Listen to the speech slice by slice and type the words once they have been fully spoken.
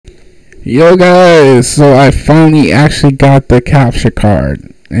Yo guys, so I finally actually got the capture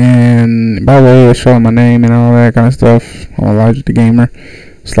card. And by the way, it's showing my name and all that kind of stuff. I'm Elijah the Gamer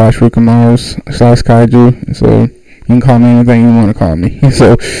 / Rukamars / Kaiju. So you can call me anything you want to call me.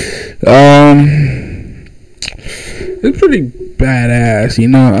 So it's pretty badass, you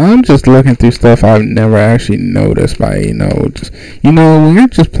know. I'm just looking through stuff I've never actually noticed by, just when you're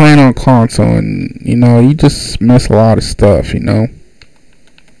just playing on console and you just miss a lot of stuff,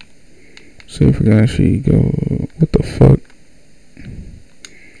 See if we can actually go. What the fuck?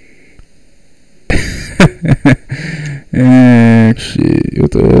 And shit.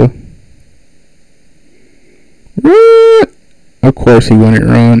 What the? What? Of course he wouldn't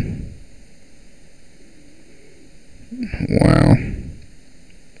run. Wow.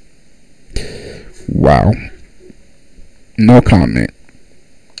 Wow. No comment.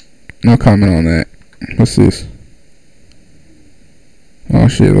 No comment on that. What's this? Oh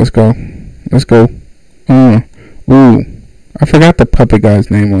shit, let's go. Let's go. Ooh. I forgot the puppet guy's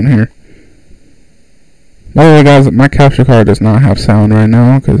name on here. By the way, guys, my capture card does not have sound right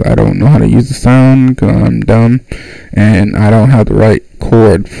now because I don't know how to use the sound because I'm dumb and I don't have the right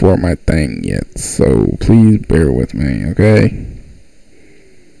cord for my thing yet. So please bear with me, okay?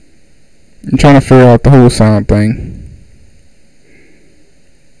 I'm trying to figure out the whole sound thing.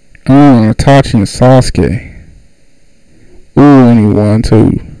 Oh, Itachi and Sasuke. Ooh, and he won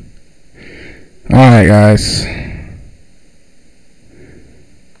too. Alright guys,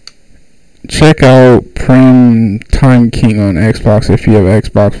 check out Prime Time King on Xbox if you have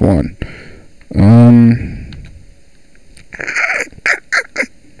Xbox One.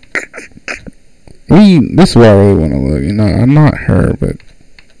 This is where I really want to look, I'm not her, but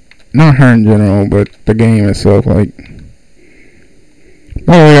not her in general, but the game itself, like.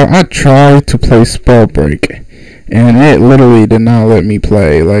 Oh yeah, I tried to play Spellbreak and it literally did not let me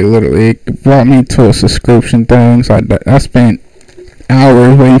play. Like, literally, it brought me to a subscription thing. So I spent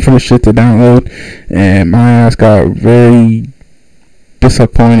hours waiting for the shit to download. And my ass got very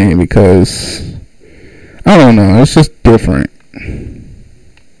disappointed because, I don't know, it's just different.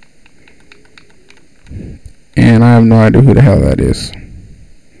 And I have no idea who the hell that is.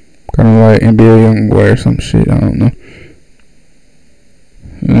 Kind of like NBA Youngboy or some shit, I don't know.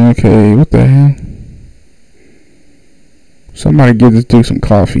 Okay, what the hell? Somebody give this dude some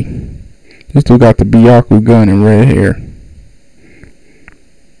coffee. This dude got the Byaku gun and red hair.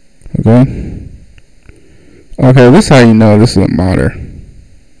 Okay. Okay, this is how you know this is a modder.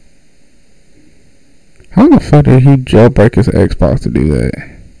 How the fuck did he jailbreak his Xbox to do that?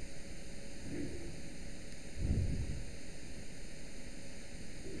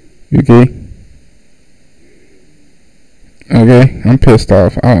 You okay? Okay, I'm pissed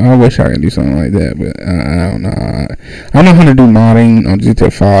off. I wish I could do something like that, but I don't know. I know how to do modding on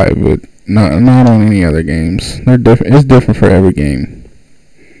GTA 5, but not on any other games. They're different. It's different for every game.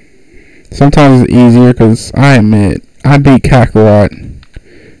 Sometimes it's easier because I admit I beat Kakarot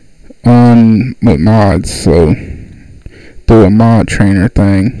with mods, so through a mod trainer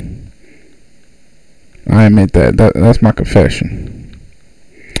thing. I admit that's my confession.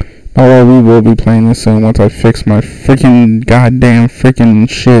 By the way, we will be playing this soon once I fix my freaking goddamn freaking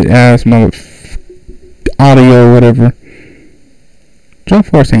shit ass mother audio or whatever. Jump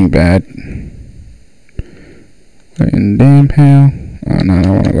Force ain't bad. And damn hell. Oh no, I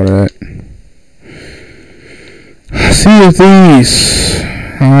don't want to go to that. Sea of Thieves.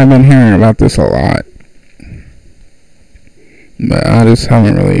 I've been hearing about this a lot. But I just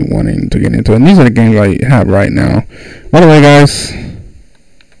haven't really wanted to get into it. And these are the games I have right now. By the way, guys,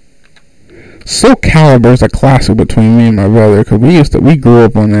 Soul Calibur is a classic between me and my brother because we grew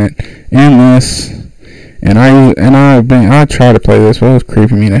up on that and this, and I tried to play this, but it was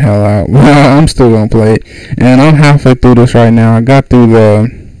creeping me the hell out. Well, I'm still gonna play it, and I'm halfway through this right now. I got through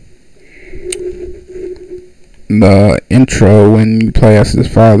the intro when you play as his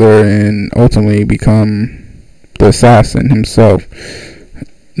father and ultimately become the assassin himself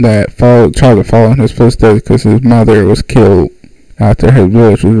that tried to follow in his footsteps because his mother was killed after her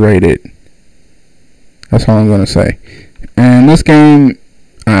village was raided. That's all I'm gonna say. And this game,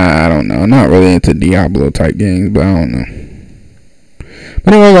 I don't know. Not really into Diablo type games, but I don't know.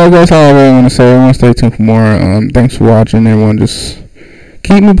 But anyway, guys, that's all I really want to say. Everyone stay tuned for more. Thanks for watching. Everyone just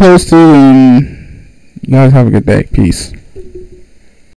keep me posted, and you guys have a good day. Peace.